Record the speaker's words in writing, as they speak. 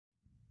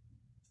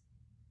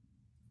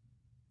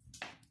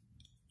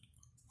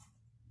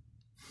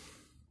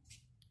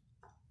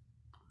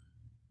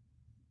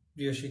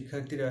প্রিয়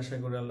শিক্ষার্থীরা, আশা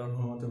করি আল্লাহর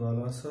রহমতে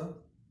ভালো আছো।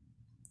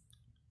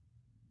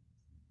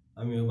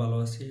 আমিও ভালো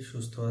আছি,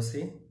 সুস্থ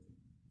আছি।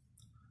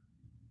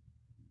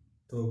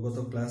 তো গত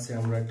ক্লাসে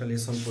আমরা একটা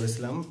লেসন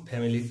পড়েছিলাম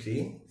ফ্যামিলি ট্রি।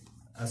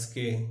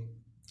 আজকে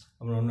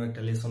আমরা অন্য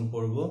একটা লেসন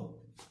পড়ব।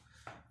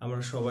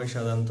 আমরা সবাই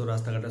সাধারণত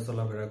রাস্তাঘাটে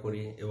চলাফেরা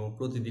করি এবং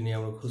প্রতিদিনই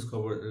আমরা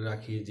খোঁজখবর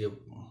রাখি যে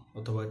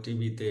অথবা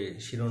টিভিতে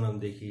শিরোনাম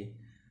দেখি,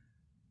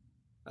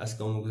 আজকে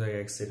অমুক জায়গায়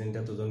অ্যাক্সিডেন্ট,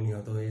 এতজন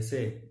নিহত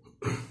হয়েছে,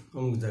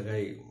 অমুক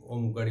জায়গায়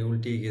অমুক গাড়ি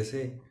উল্টে গেছে।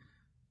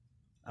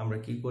 আমরা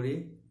কি করি?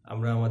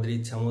 আমরা আমাদের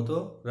ইচ্ছা মতো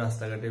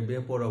রাস্তাঘাটে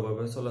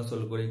বেপরোয়াভাবে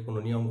চলাচল করি, কোনো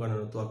নিয়ম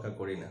কানুনের তোয়াক্কা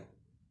করি না।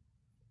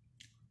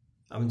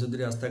 আমি যদি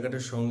রাস্তাঘাটে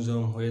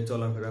সংযম হয়ে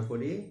চলাফেরা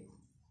করি,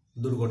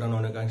 দুর্ঘটনা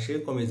অনেকাংশে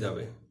কমে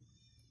যাবে।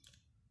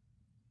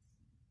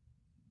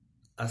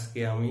 আজকে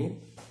আমি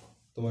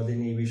তোমাদের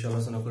নিয়ে এই বিষয়ে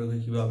আলোচনা করব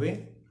কিভাবে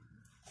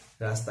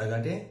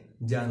রাস্তাঘাটে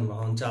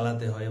যানবাহন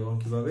চালাতে হয় এবং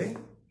কিভাবে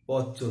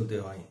পথ চলতে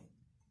হয়।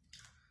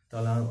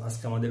 তাহলে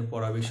আজকে আমাদের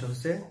পড়া বিষয়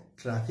হচ্ছে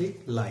ট্রাফিক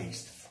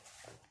লাইটস।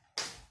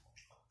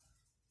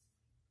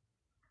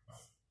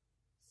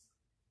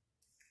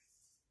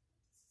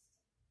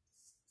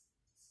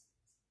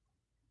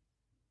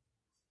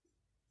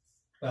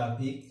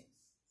 Traffic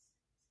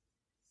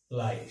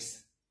lights.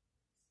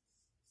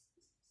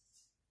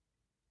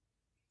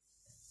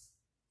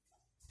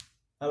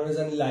 আমরা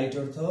জানি লাইট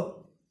অর্থ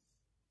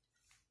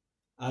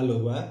আলো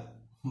বা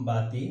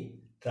বাতি,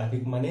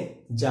 ট্রাফিক মানে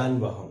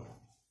যানবাহন।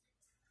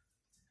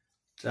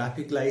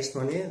 ট্রাফিক লাইটস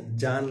মানে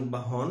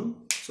যানবাহন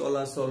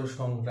চলাচল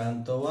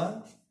সংক্রান্ত বা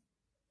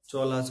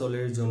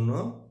চলাচলের জন্য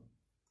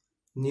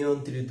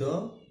নিয়ন্ত্রিত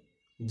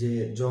যে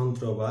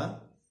যন্ত্র বা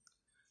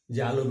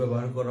যে আলো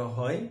ব্যবহার করা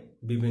হয়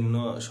বিভিন্ন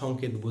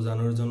সংকেত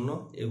বোঝানোর জন্য,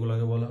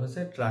 এগুলোকে বলা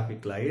হয়েছে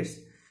ট্রাফিক লাইটস।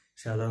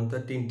 সাধারণত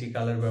তিনটি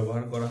কালার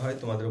ব্যবহার করা হয়,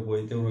 তোমাদের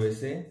বইতেও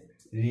রয়েছে,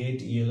 রেড,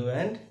 ইয়েলো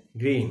অ্যান্ড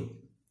গ্রিন।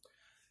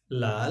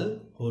 লাল,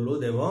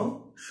 হলুদ এবং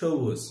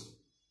সবুজ।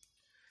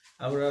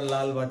 আমরা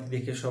লাল বাতি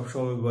দেখে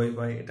সবসময় ভয়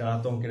পাই, এটা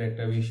আতঙ্কের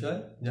একটা বিষয়।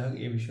 যাই হোক,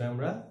 এই বিষয়ে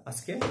আমরা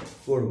আজকে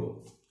পড়ব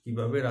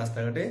কিভাবে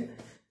রাস্তাঘাটে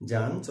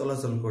যান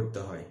চলাচল করতে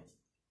হয়।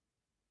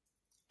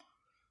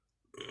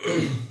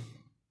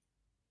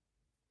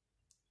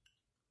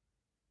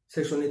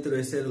 সেকশনটিতে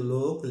রয়েছে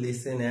লোক,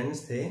 লিসেন অ্যান্ড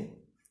সে,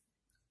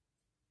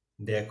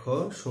 দেখো,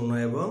 শোনো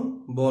এবং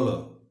বলো।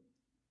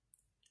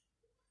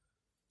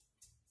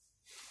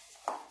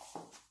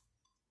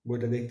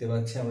 বইটা দেখতে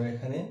পাচ্ছি আমরা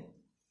এখানে।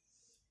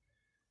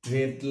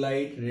 Red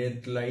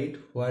light,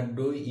 what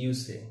do you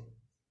সে?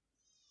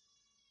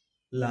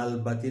 লাল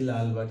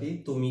বাতি,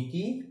 তুমি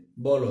কি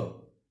বলো?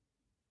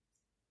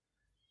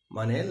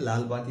 মানে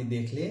লাল বাতি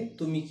দেখলে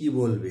তুমি কি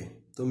বলবে,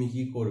 তুমি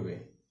কি করবে?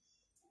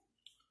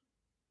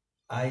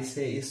 I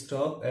say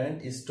stop and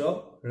stop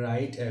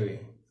right away.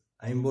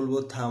 আমি বলবো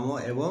থামো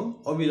এবং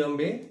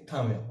অবিলম্বে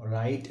থামো।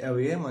 রাইট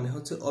অ্যাওয়ে মানে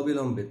হচ্ছে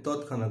অবিলম্বে,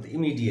 তৎক্ষণাৎ,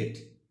 ইমিডিয়েট।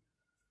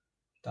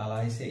 তাহলে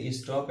I say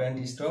stop and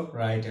stop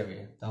right away,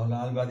 তাহলে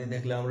লাল বাতি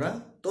দেখলে আমরা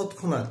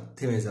তৎক্ষণাৎ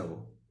থেমে যাব।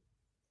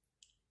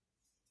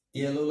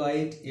 ইয়েলো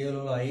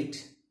লাইট,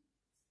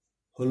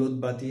 হলুদ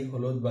বাতি,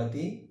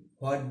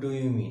 হোয়াট ডু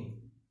ইউ মিন?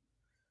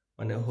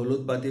 মানে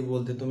হলুদ বাতি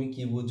বলতে তুমি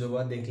কি বুঝো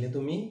বা দেখলে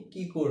তুমি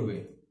কি করবে?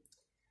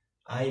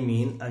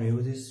 আমি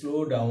বুঝি স্লো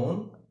ডাউন,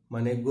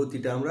 মানে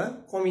গতিটা আমরা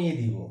কমিয়ে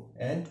দিব।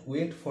 And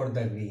wait for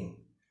the green,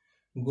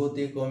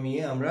 গতি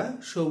কমিয়ে আমরা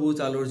সবুজ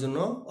আলোর জন্য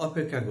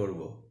অপেক্ষা করব।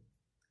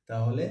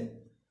 তাহলে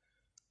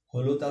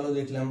হলুদ আলো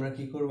দেখলে আমরা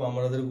কি করব?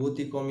 আমাদের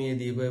গতি কমিয়ে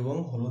দিব এবং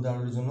হলুদ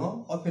আলোর জন্য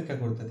অপেক্ষা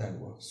করতে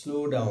থাকবো। স্লো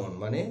ডাউন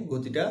মানে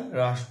গতিটা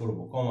হ্রাস করব,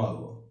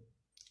 কমাবো।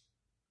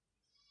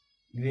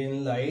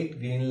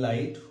 Green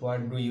light,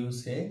 what do you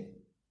সে?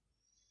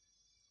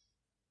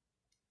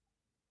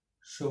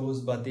 সবুজ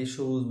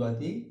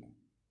বাতি,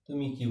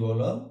 তুমি কি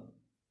বলো?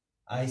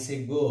 আই সে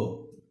গো,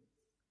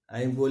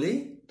 আমি বলি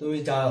তুমি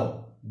যাও।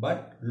 বাট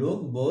লুক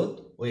বোথ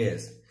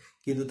ওয়েজ,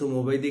 কিন্তু তুমি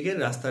উভয় দিকে,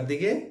 রাস্তার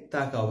দিকে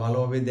তাকাও,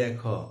 ভালোভাবে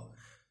দেখো।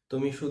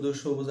 তুমি শুধু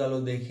সবুজ আলো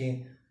দেখে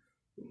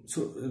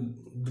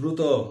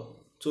দ্রুত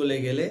চলে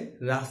গেলে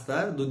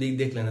রাস্তার দুদিক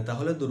দেখলে না,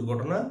 তাহলে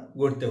দুর্ঘটনা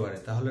ঘটতে পারে।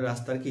 তাহলে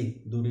রাস্তার কি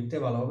দুদিকটা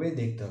ভালোভাবে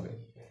দেখতে হবে।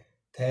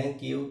 Thank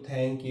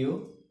you,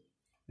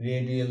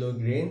 red, yellow,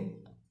 green,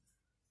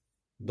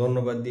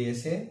 ধন্যবাদ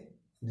দিয়েছে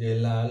যে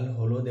লাল,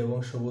 হলুদ এবং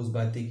সবুজ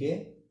বাতিকে।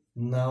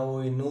 Now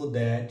we know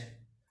that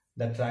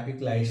the traffic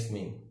lights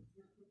মিন।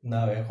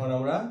 নাও, এখন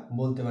আমরা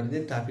বলতে পারি যে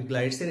ট্রাফিক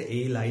লাইটস এর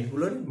এই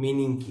লাইটগুলোর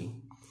মিনিং কি।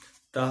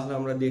 তাহলে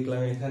আমরা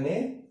দেখলাম এখানে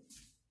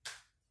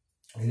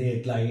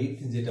রেড লাইট,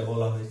 যেটা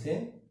বলা হয়েছে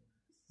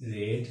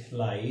রেড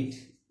লাইট,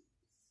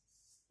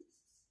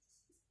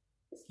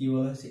 কি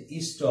বলা হয়েছে?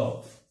 স্টপ,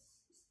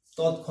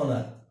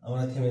 তৎক্ষণাৎ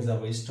আমরা থেমে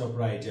যাব, স্টপ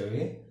রাইট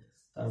অ্যাওয়ে।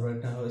 তারপর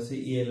একটা হয়েছে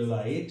ইয়েলো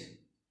লাইট,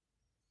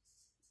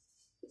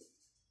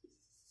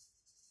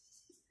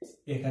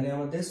 এখানে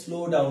আমাদের স্লো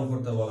ডাউন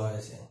করতে বলা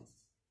হয়েছে।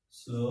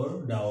 স্লো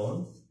ডাউন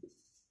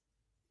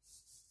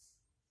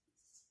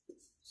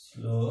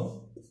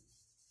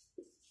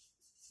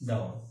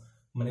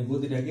মানে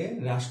গতিটাকে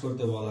হ্রাস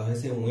করতে বলা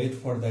হয়েছে। এবং ওয়েট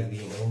ফর দ্য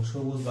গ্রিন, এবং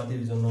সবুজ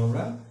বাতির জন্য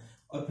আমরা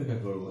অপেক্ষা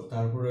করব।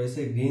 তারপর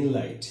রয়েছে গ্রিন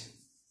লাইট,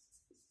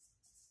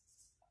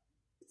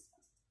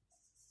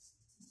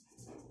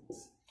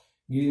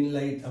 গ্রিন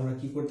লাইট আমরা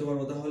কি করতে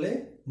পারবো, তাহলে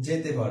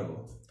যেতে পারবো।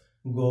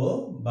 গো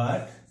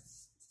বাট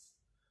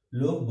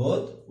লুক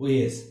বোথ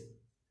ওয়েজ।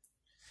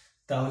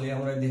 তাহলে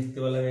আমরা দেখতে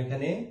পেলাম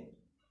এখানে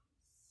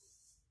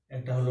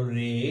একটা হলো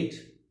রেড,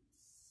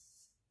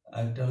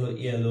 আরেকটা হলো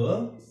ইয়েলো,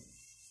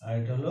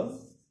 আরেকটা হলো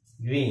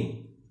গ্রিন।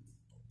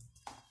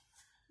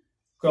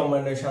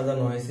 ক্রমান্বয়ে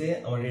সাজানো হয়েছে।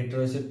 আমার রেডটা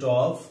রয়েছে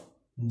টপ,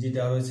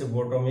 যেটা রয়েছে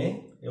বটমে,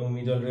 এবং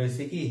মিডল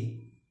রয়েছে কি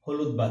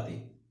হলুদ বাতি।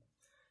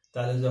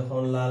 তাহলে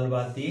যখন লাল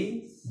বাতি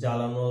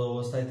জ্বালানো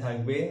অবস্থায়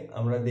থাকবে,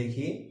 আমরা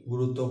দেখি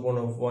গুরুত্বপূর্ণ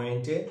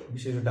পয়েন্টে,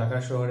 বিশেষ ঢাকা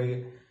শহরে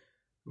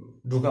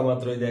ঢোকা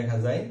মাত্রই দেখা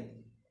যায়,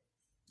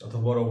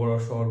 অথবা বড় বড়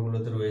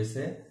শহরগুলোতে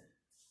রয়েছে,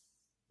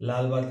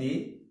 লাল বাতি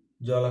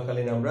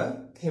জ্বলাকালীন আমরা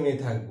থেমে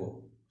থাকবো,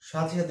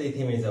 সাথে সাথেই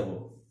থেমে যাব,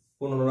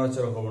 কোনো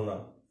নড়াচড়া করবো না,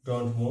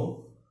 ডোন্ট মুভ।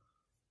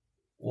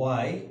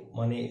 ওয়াই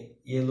মানে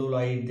ইয়েলো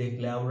লাইট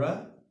দেখলে আমরা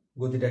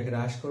গতিটাকে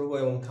হ্রাস করব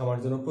এবং থামার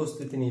জন্য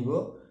প্রস্তুতি নিব,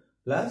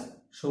 প্লাস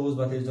সবুজ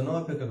বাতির জন্য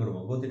অপেক্ষা করব,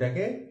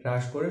 গতিটাকে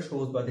হ্রাস করে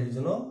সবুজ বাতির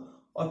জন্য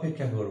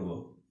অপেক্ষা করব।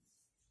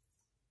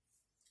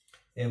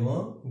 এবং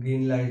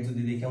গ্রিন লাইট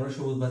যদি দেখি, আমরা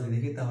সবুজ বাতি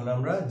দেখি, তাহলে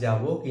আমরা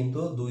যাব,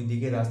 কিন্তু দুই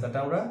দিকে রাস্তাটা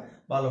আমরা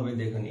ভালোভাবে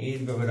দেখুন,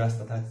 এইভাবে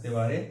রাস্তা থাকতে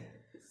পারে।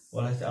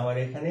 বলা হচ্ছে আমার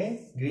এখানে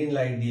গ্রিন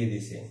লাইট দিয়ে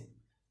দিছে,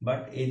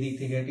 বাট এই দিক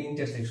থেকে একটা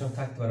ইন্টারসেকশন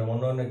থাকতে পারে,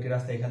 অন্য অন্য একটি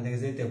রাস্তা এখান থেকে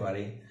যেতে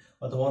পারে,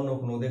 অথবা অন্য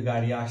কোনো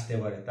গাড়ি আসতে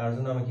পারে। তার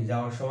জন্য আমি কি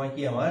যাওয়ার সময়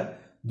কি আমার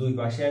দুই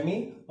পাশে আমি,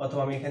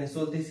 অথবা আমি এখানে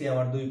চলতেছি,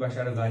 আমার দুই পাশে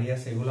আরো গাড়ি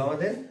আছে, এগুলো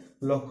আমাদের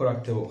লক্ষ্য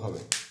রাখতে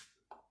হবে।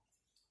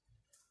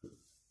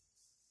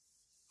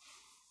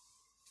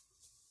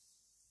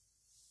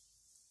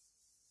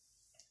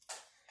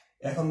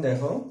 এখন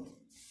দেখো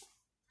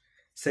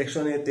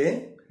সেকশন এ তে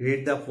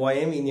read the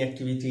poem in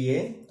activity A,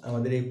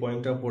 আমাদের এই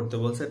পোয়েমটা পড়তে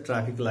বলছে।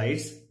 Traffic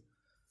lights,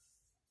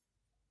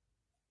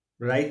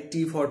 write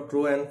T for true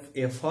and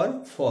A for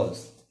false.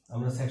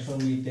 আমরা সেকশন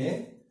বি তে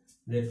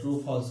যে ট্রু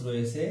ফলস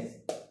রয়েছে,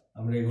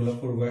 আমরা এগুলো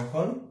করব।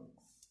 এখন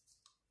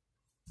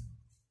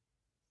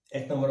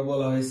এক নম্বরে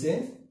বলা হয়েছে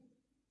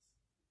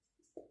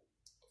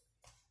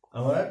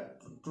আমার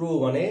ট্রু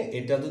মানে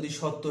এটা যদি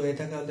সত্য হয়ে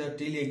থাকে তাহলে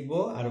টি লিখবো,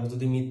 আর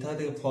যদি মিথ্যা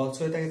থেকে ফলস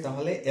হয়ে থাকে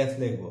তাহলে এফ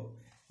লিখবো।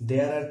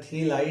 দেয়ার আর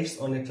 3 lights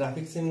on a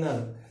traffic signal.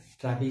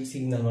 Traffic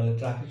signal মানে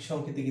ট্রাফিক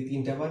সংকেতে কি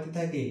 3টা বাতি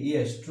থাকে?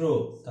 Yes, true.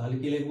 তাহলে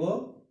কি লিখবো?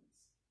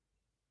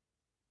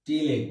 টি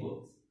লিখবো।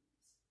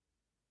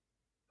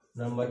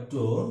 নাম্বার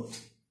 2,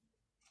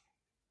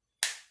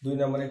 2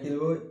 নম্বরে কি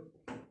লিখবো?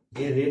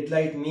 A red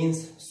light means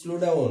slow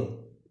down.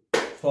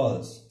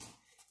 False.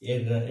 A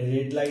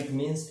red light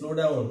means slow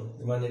down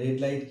মানে রেড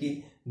লাইট কি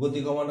গতি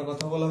কমানোর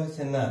কথা বলা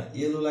হয়েছে? না।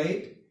 Yellow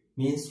light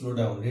means slow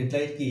down. Red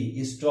light কি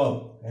stop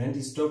and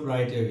stop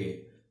right away.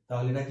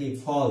 তাহলে এটা কি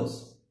false.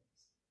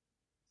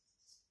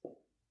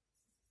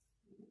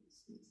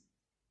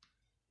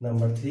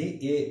 Number 3,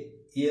 A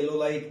yellow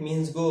light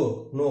means go.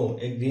 No.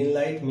 A green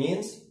light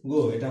means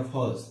গো। এটা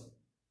ফলস।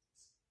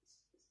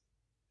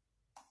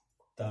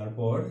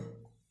 তারপর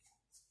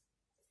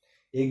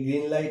a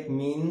green light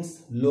means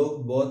look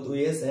both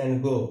wedge and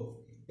go.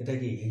 এটা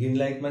কি green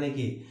light মানে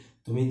কি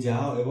তুমি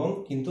যাও এবং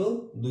কিন্তু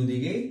দুই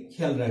দিকে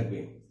খেয়াল রাখবে,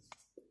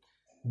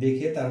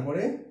 দেখে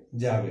তারপরে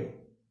যাবে।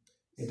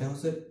 এটা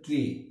হচ্ছে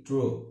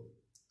true.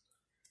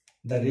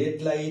 The red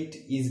light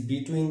is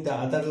between the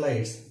other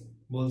lights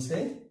বলছে,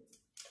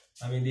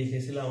 আমি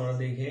দেখেছিলাম, আমরা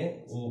দেখে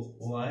ও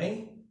ওয়াই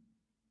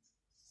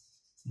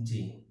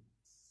জি।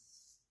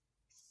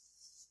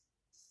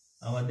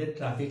 আমাদের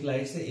ট্রাফিক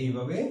লাইটস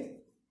এইভাবে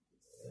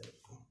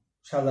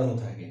সাজানো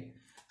থাকে।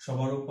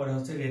 সবার উপরে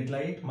হচ্ছে রেড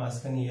লাইট,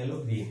 মাঝখানে ইয়েলো,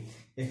 গ্রিন।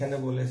 এখানে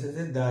বলেছে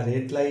যে the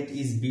red light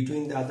is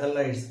between the other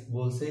lights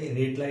বলছে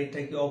রেড লাইটটা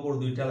কি অপর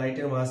দুইটা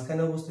লাইটের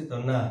মাঝখানে অবস্থিত?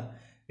 না,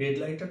 রেড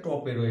লাইটটা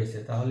টপে রয়েছে।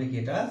 তাহলে কি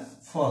এটা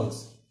ফলস।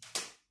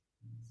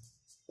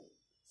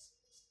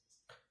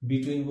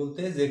 বিটুইন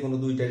বলতে যে কোনো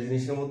দুইটা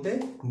জিনিসের মধ্যে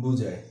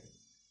বোঝায়।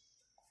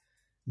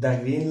 The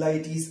green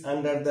light is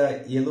under the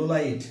yellow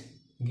light.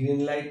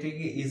 Green light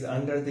কি is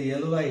under the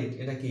yellow light.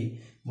 এটা কি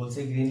বলছে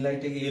গ্রিন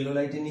লাইট কি ইয়েলো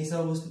লাইটের নিচে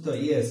অবস্থিত?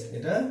 ইয়েস,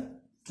 এটা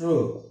ট্রু।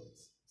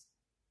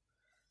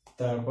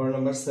 তারপর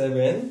number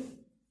 7,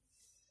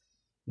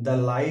 the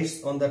lights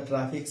on the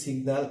traffic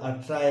signal R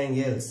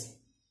triangles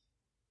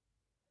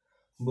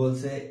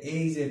বলছে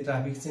এই যে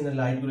ট্রাফিক সিগন্যাল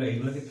লাইট গুলো,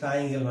 এগুলো কি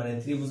ট্রায়াঙ্গেল মানে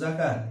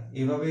ত্রিভুজাকার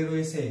এভাবে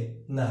রয়েছে?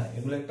 না,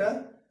 এগুলো একটা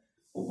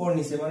উপর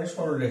নিচে মানে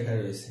সরল রেখায়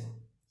রয়েছে।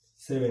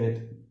 7 এর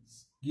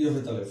কি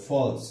হবে তাহলে?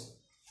 ফলস।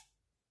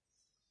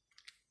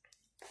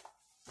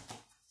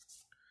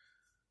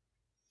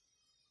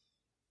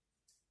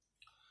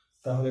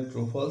 তাহলে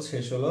ট্রু ফলস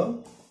শেষ হলো।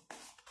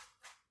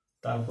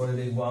 তারপরে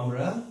দেখবো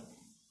আমরা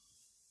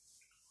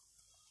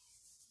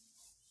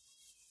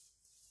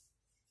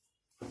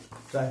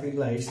ট্রাফিক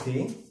লাইটস কি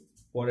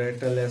পরের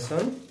একটা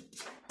লেসন।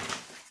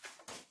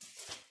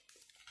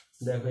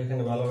 দেখো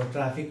এখানে ভালোভাবে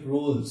ট্রাফিক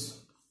রুলস,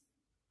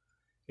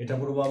 এটা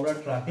পড়বো আমরা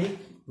ট্রাফিক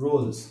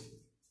রুলস।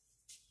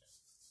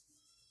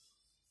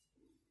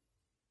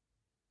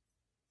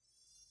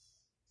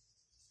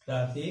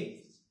 ট্রাফিক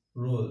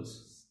রুলস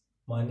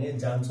মানে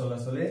যান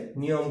চলাচলের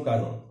নিয়ম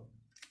কানুন।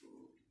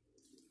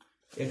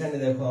 এখানে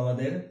দেখো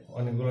আমাদের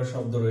অনেকগুলো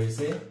শব্দ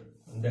রয়েছে,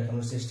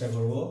 দেখানোর চেষ্টা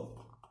করব।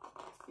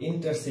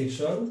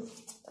 ইন্টারসেকশন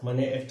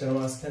মানে একটার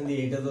মাঝখান দিয়ে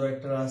এটা ধরো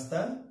একটা রাস্তা,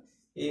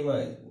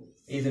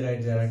 এই জায়গায়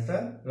একটা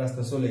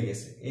রাস্তা চলে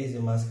গেছে, এই যে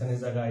মাঝখানে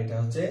জায়গা, এটা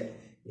হচ্ছে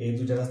এই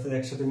দুইটা রাস্তা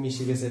একসাথে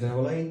মিশে গেছে, এটা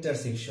বলা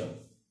ইন্টারসেকশন।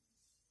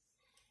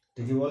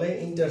 কি বলে?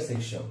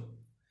 ইন্টারসেকশন।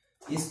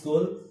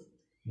 স্কুল,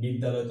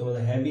 বিদ্যালয়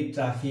তোমাদের হেভি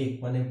ট্রাফিক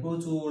মানে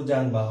প্রচুর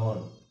যানবাহন।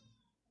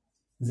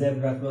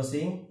 জেব্রা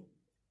ক্রসিং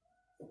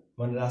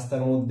মানে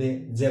রাস্তার মধ্যে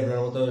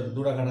জেব্রার মতো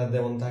ডোরাকাটা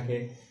যেমন থাকে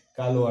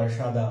কালো আর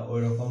সাদা ওই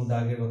রকম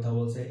দাগের কথা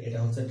বলছে। এটা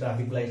হচ্ছে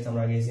ট্রাফিক লাইট,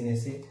 আমরা আগে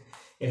চিনেছি।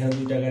 এখানে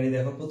দুইটা গাড়ি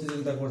দেখো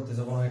প্রতিযোগিতা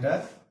করতেছে, কোনো এটা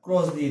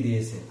ক্রস দিয়ে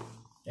দিয়েছে,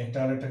 একটা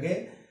আরেকটাকে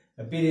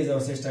পেরিয়ে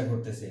যাওয়ার চেষ্টা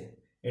করতেছে।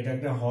 এটা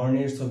একটা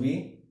হর্নের ছবি,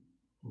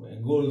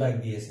 গোল দাগ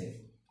দিয়েছে।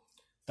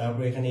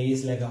 তারপর এখানে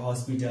এইচ লেখা,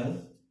 হসপিটাল।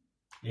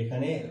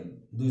 এখানে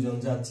দুজন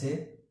যাচ্ছে।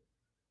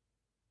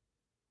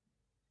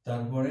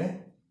 তারপরে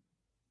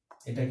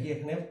এটা কি,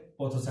 এখানে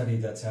পথচারী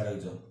যাচ্ছে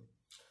আরেকজন।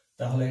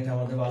 তাহলে এটা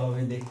আমাদের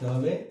ভালোভাবে দেখতে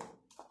হবে।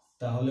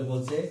 তাহলে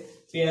বলছে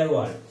পেয়ার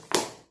ওয়ার্ক,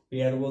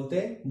 পেয়ার বলতে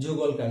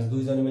যুগল কাজ,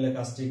 দুইজন মিলে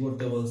কাজটি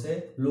করতে বলছে।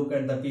 লুক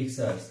এট দ্য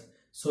পিকচার্স,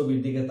 ছবির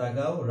দিকে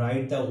তাকাও।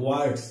 Write the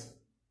words,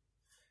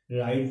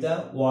 write the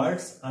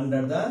words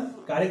under the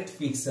correct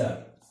picture,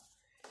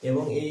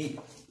 এবং এই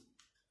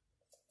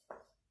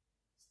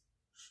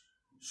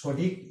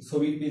সঠিক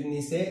ছবির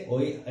নিচে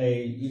ওই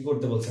ই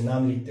করতে বলছে,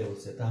 নাম লিখতে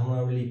বলছে। তাহলে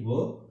আমরা লিখবো,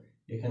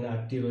 এখানে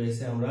 8টি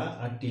রয়েছে, আমরা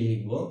 8টি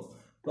লিখবো।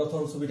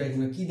 প্রথম ছবিটা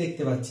কিন্তু কি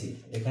দেখতে পাচ্ছি,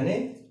 এখানে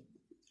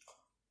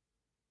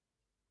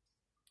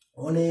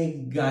অনেক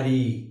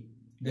গাড়ি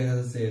দেখা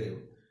যাচ্ছে,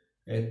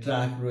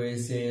 ট্রাক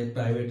রয়েছে,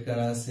 প্রাইভেট কার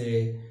আছে,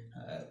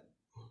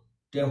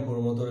 টেম্পোর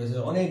মতো রয়েছে,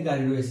 অনেক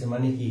গাড়ি রয়েছে,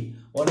 মানে কি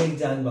অনেক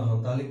যানবাহন।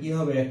 তাহলে কি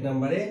হবে? 1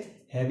 নম্বরে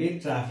heavy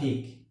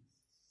traffic,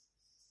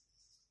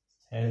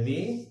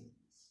 heavy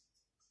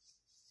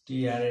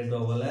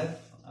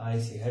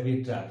TRAFFIC, heavy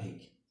traffic.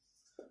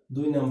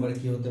 2 নম্বরে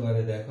কি হতে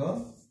পারে দেখো,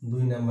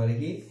 2 নম্বরে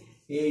কি,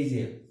 এই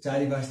যে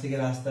চারিপাশ থেকে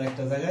রাস্তা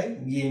একটা জায়গায়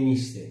গিয়ে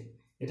মিশছে,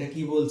 এটা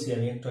কি বলছি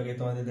আমি একটু আগে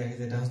তোমাদের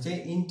দেখাচ্ছি, এটা হচ্ছে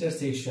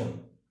ইন্টারসেকশন।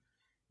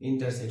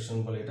 ইন্টারসেকশন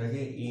বলে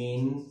এটাকে,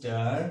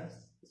 ইন্টারসেকশন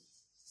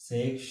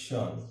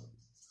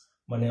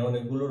মানে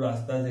অনেকগুলো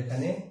রাস্তা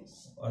যেখানে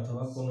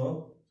অথবা কোনো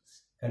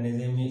এখানে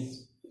যে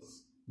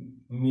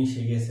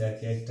মিশে গেছে আর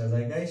কি একটা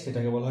জায়গায়,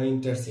 সেটাকে বলা হয়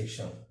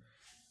ইন্টারসেকশন।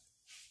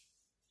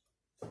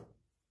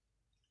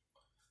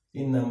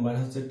 3 নাম্বার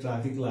হচ্ছে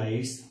traffic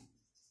lights,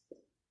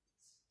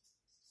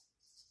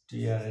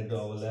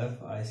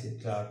 TRAFFIC,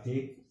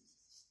 traffic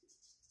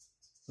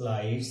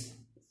lights.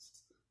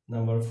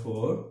 Number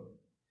 4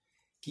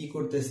 কি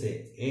করতেছে,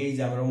 এই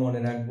যে আমরা মনে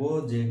রাখবো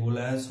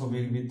যেগুলা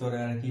ছবির ভিতরে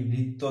আর কি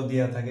বৃত্ত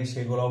দেওয়া থাকে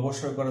সেগুলো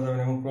অবশ্যই করা যাবে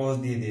না, এবং ক্রস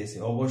দিয়ে দিয়েছে,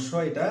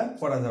 অবশ্যই এটা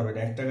করা যাবে না।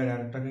 একটা গাড়ি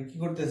আরেকটাকে কি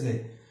করতেছে,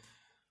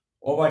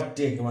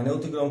 ওভারটেক মানে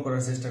অতিক্রম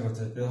করার চেষ্টা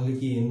করতেছে, তাহলে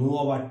কি নো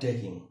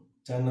ওভারটেকিং।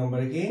 4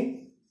 নম্বরে কি,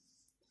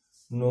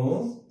 নো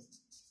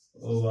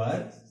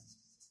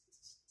ওভারটেকিং,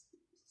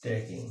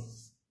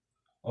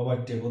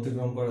 ওভারটেক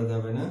অতিক্রম করা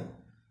যাবে না।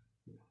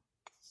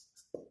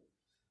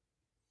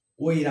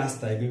 ওই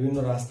রাস্তায় বিভিন্ন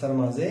রাস্তার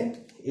মাঝে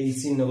এই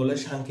চিহ্নগুলো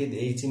সংকেত,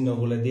 এই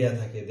চিহ্নগুলো দেয়া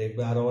থাকে,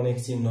 দেখবে আরো অনেক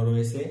চিহ্ন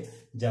রয়েছে,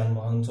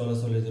 যানবাহন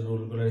চলাচলের যে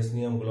রুলগুলো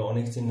নিয়মগুলো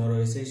অনেক চিহ্ন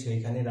রয়েছে,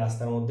 সেইখানে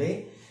রাস্তার মধ্যে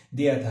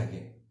দেয়া থাকে,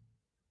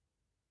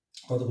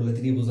 কতগুলো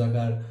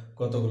ত্রিভুজাকার,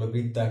 কতগুলো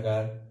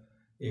বৃত্তাকার,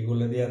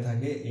 এগুলো দেয়া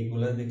থাকে।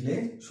 এগুলা দেখলে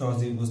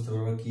সহজেই বুঝতে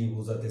পারবে কি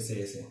বোঝাতে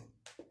চেয়েছে।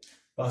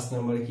 5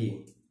 নম্বর কি,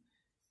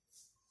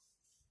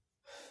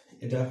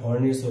 এটা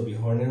হর্নের ছবি,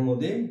 হর্নের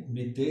মধ্যে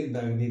বৃত্তে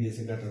দাগ দিয়ে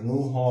দিয়েছে কাটা, নো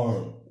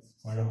হর্ন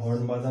মানে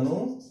হর্ন বাজানো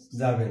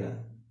যাবে না।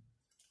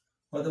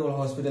 অথবা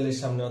হসপিটালের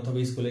সামনে অথবা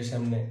স্কুলের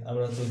সামনে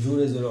আমরা তো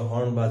জোরে জোরে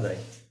হর্ন বাজাই,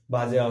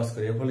 বাজে আওয়াজ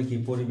করি, এর ফলে কি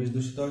পরিবেশ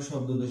দূষিত হয়,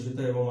 শব্দ দূষিত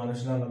এবং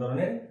মানুষের নানা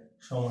ধরনের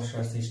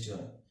সমস্যার সৃষ্টি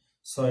হয়।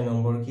 6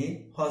 নম্বর কি,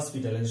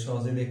 হসপিটালের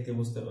সহজে দেখতে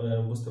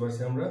বুঝতে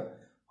পারছি আমরা,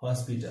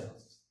 হসপিটাল,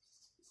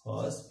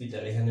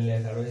 হসপিটাল এখানে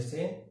লেখা রয়েছে।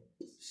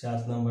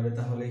 7 নম্বরে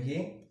তাহলে কি,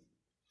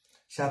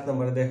 7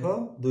 নম্বরে দেখো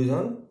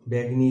দুইজন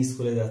ব্যাগ নিয়ে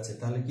স্কুলে যাচ্ছে,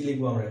 তাহলে কি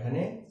লিখবো আমরা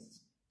এখানে,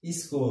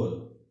 স্কুল,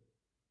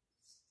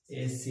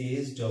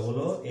 SCHOOL।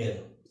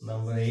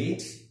 নাম্বার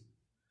 8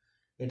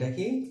 এটা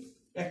কি,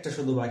 একটা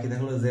শুধু বাকি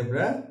থাকলো,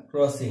 জেব্রা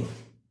ক্রসিং,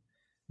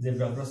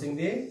 জেব্রা ক্রসিং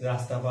দিয়ে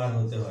রাস্তা পার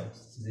হতে হয়,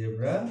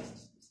 জেব্রা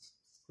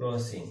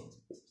ক্রসিং।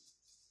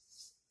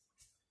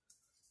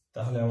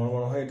 তাহলে আমার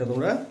মনে হয় এটা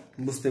তোমরা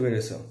বুঝতে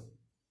পেরেছো।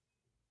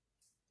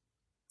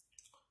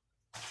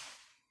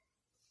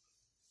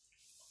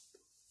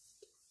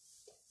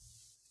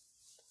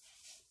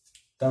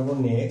 তারপর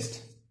নেক্সট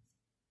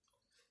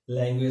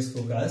ল্যাঙ্গুয়েজ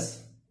ফোকাস,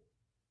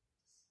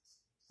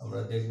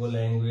 আমরা দেখবো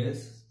language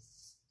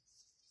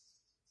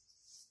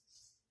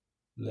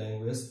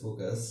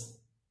focus.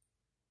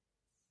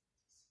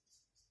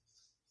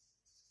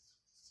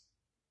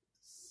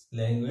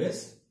 Language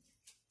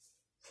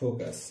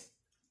focus,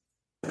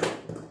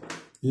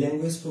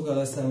 language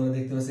focus আমরা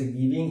দেখতে পাচ্ছি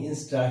গিভিং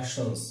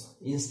ইনস্ট্রাকশনস,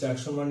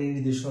 ইনস্ট্রাকশন মানে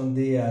নির্দেশন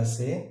দিয়ে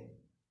আছে।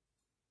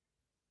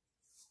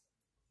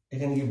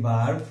 এখানে কি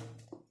ভার্ব,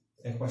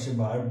 এক পাশে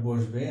ভার্ব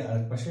বসবে আর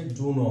এক পাশে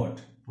ডু নট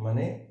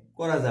মানে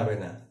করা যাবে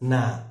না,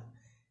 না,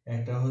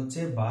 একটা হচ্ছে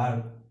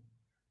ভার্ব,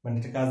 মানে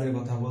একটা কাজের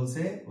কথা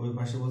বলছে, ওই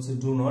পাশে বলছে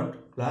do not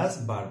plus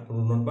verb.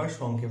 Do not বা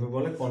সংক্ষেপে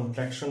বলে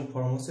কন্ট্রাকশন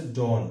ফর্ম হচ্ছে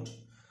ডোন্ট,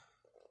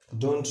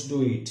 ডোন্ট ডু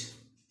ইট,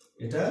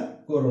 এটা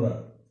করো না।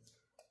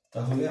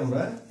 তাহলে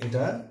আমরা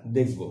এটা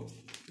দেখব।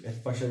 এক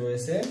পাশে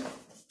রয়েছে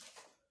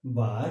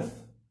ভার্ব,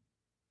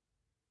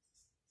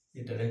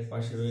 এটার এক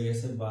পাশে রয়ে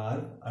গেছে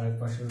ভার্ব, আর এক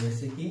পাশে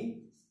রয়েছে কি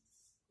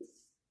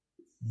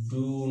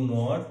ডু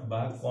নট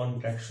বা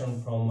কন্ট্রাকশন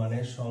ফর্ম, মানে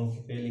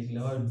সংক্ষেপে লিখলে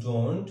হয়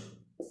ডোন্ট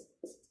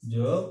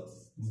যোগ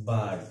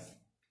ভার্ব।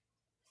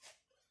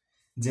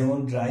 যেমন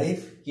drive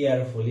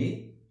carefully,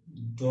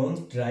 don't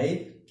drive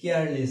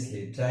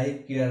carelessly, drive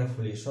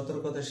carefully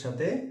সতর্কতার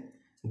সাথে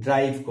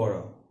ড্রাইভ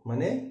করো,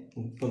 মানে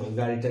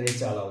গাড়ি টাড়ি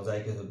চালাও যাই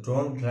কিন্তু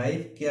ডোন্ট ড্রাইভ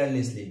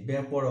কেয়ারলেসলি,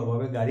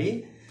 বেপরোয়াভাবে গাড়ি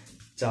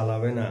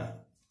চালাবে না।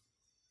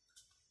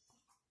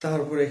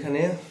 তারপর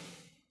এখানে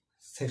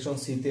সেকশন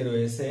সি তে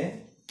রয়েছে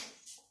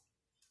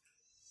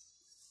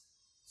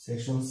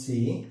section C,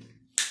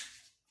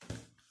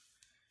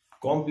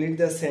 complete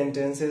the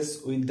sentences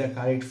with the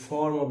correct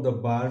form of the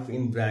verb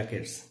in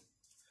brackets.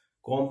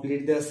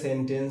 Complete the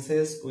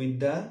sentences with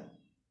the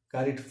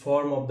correct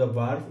form of the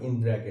verb in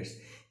brackets.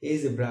 এই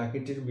যে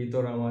ব্র্যাকেটের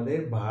ভিতর আমাদের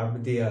ভার্ব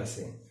দেয়া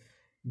আছে,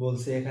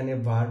 বলছে এখানে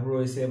ভার্ব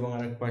রয়েছে এবং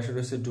আরেক পাশে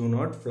রয়েছে ডু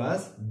নট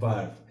প্লাস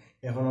ভার্ব।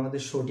 এখন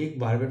আমাদের সঠিক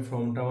ভার্বের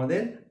ফর্মটা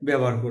আমাদের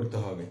ব্যবহার করতে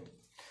হবে।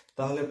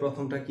 তাহলে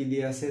প্রথমটা কি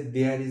দিয়ে আছে,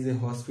 there is a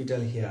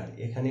hospital here,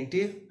 এখানে একটি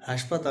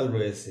হাসপাতাল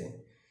রয়েছে।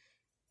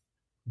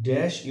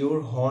 ড্যাশ ইউর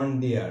হর্ন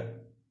দেয়ার,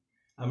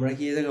 আমরা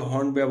কি এই জায়গায়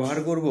হর্ন ব্যবহার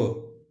করব?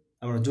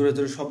 আমরা জোরে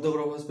জোরে শব্দ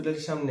করব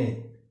হসপিটালের সামনে?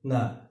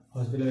 না,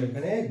 হসপিটালের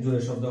এখানে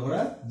জোরে শব্দ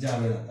করা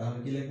যাবে না। তাহলে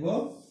কি লিখবো,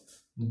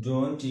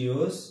 ডোন্ট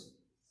ইউজ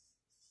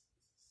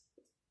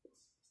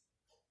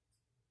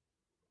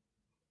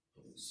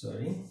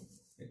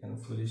এখানে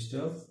ফুল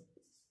স্টপ,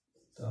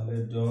 তাহলে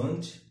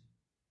don't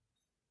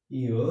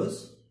use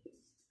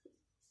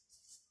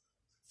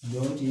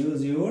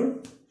your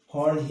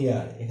horn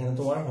here, এখানে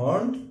তোমার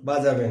হর্ন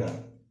বাজাবে না।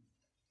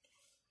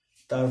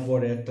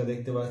 তারপরে একটা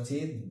দেখতে পাচ্ছি,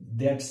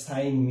 that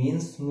sign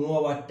means no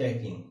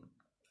overtaking,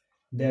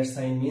 that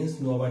sign means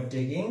no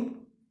overtaking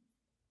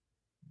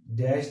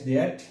dash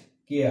that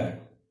care,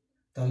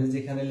 তাহলে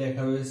যেখানে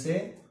লেখা রয়েছে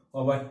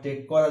ওভারটেক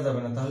করা যাবে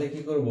না, তাহলে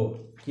কি করব,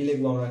 কি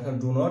লিখবো আমরা এখন,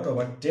 do not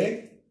overtake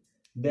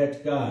that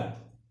car.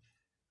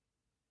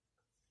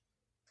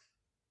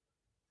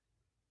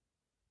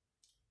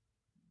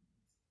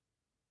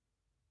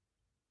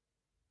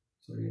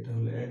 Sorry, এটা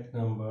হলো 1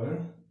 নাম্বার,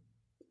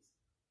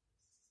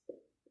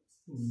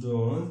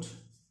 don't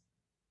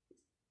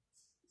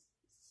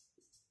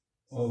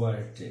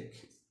overtake.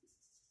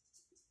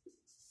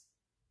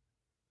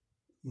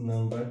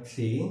 Number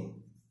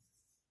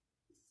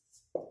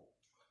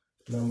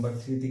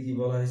 3 তে কি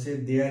বলা হয়েছে,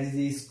 there is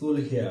a school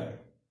here,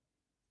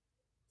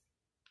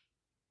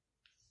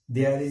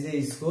 there is a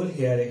school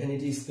here, এখানে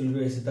একটি স্কুল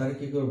রয়েছে, তাহলে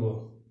কি করব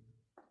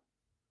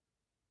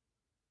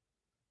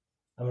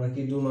আমরা,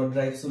 কি ডু নট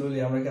ড্রাইভ স্লোলি,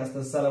 আমরা কি আস্তে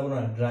আস্তে চালাবো না,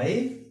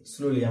 ড্রাইভ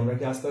স্লোলি, আমরা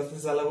কি আস্তে আস্তে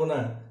চালাবো না,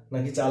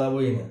 নাকি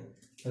চালাবোই না?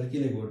 তাহলে কি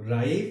লিখবো,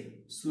 ড্রাইভ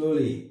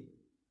স্লোলি,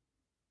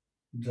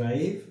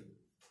 ড্রাইভ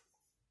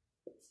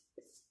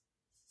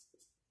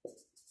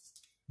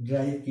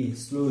কি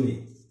slowly,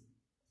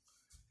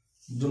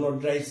 do not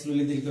drive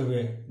slowly দিতে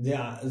হবে, যে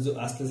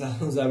আস্তে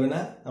চালানো যাবে না,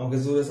 আমাকে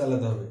জোরে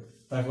চালাতে হবে,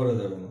 তা করা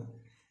যাবে না।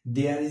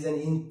 There is an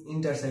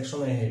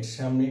intersection ahead,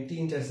 সামনে একটি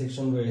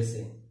ইন্টারসেকশন রয়েছে,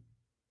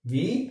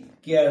 be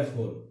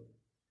careful,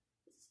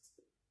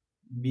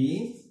 be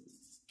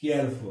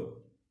careful.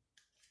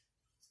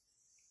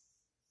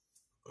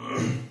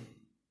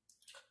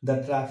 The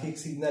traffic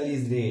signal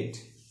is red,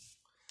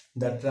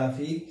 the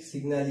traffic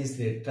signal is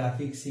red,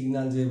 traffic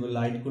signal যে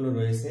লাইট গুলো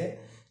রয়েছে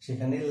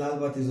সেখানে লাল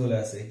বাতি জ্বলে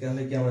আছে,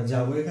 তাহলে কি আমরা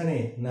যাব এখানে?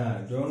 না,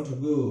 don't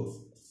go,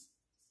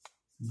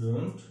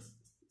 don't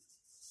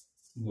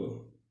go।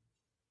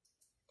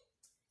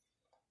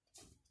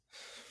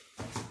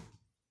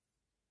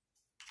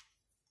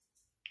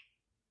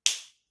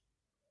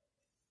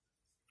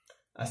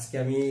 আজকে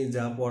আমি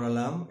যা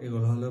পড়ালাম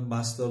এগুলো হলো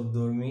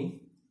বাস্তবধর্মী,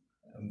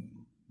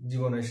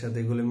 জীবনের সাথে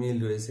এগুলো মিল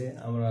রয়েছে।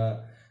 আমরা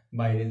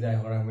বাইরে যাই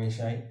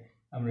হামেশাই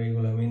আমরা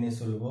এগুলো মেনে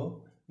চলবো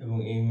এবং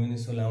এই মেনে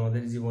চলে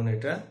আমাদের জীবনে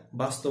এটা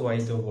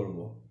বাস্তবায়িত করব।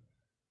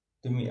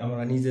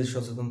 আমরা নিজে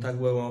সচেতন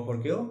থাকবো এবং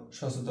অপরকেও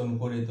সচেতন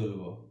করে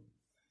তুলবো।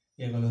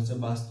 এগুলো হচ্ছে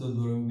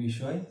বাস্তবধর্মী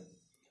বিষয়।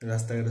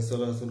 রাস্তাঘাটে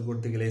চলাচল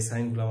করতে গেলে এই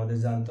সাইনগুলো আমাদের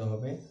জানতে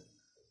হবে।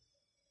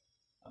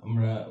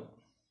 আমরা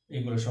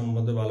এগুলো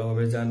সম্বন্ধে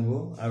ভালোভাবে জানবো।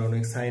 আর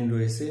অনেক সাইন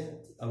রয়েছে,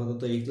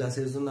 আপাতত এই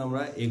ক্লাসের জন্য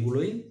আমরা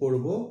এগুলোই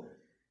পড়ব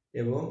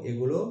এবং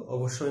এগুলো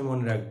অবশ্যই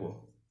মনে রাখবো।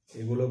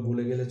 এগুলো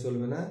ভুলে গেলে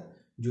চলবে না,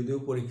 যদিও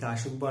পরীক্ষা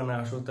আসুক বা না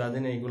আসুক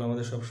তাদের এগুলো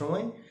আমাদের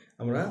সবসময়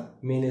আমরা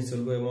মেনে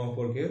চলবো এবং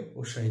অপরকে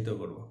উৎসাহিত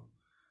করব।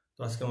 তো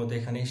আজকের মতো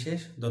এখানেই শেষ।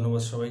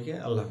 ধন্যবাদ সবাইকে,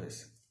 আল্লাহ হাফেজ।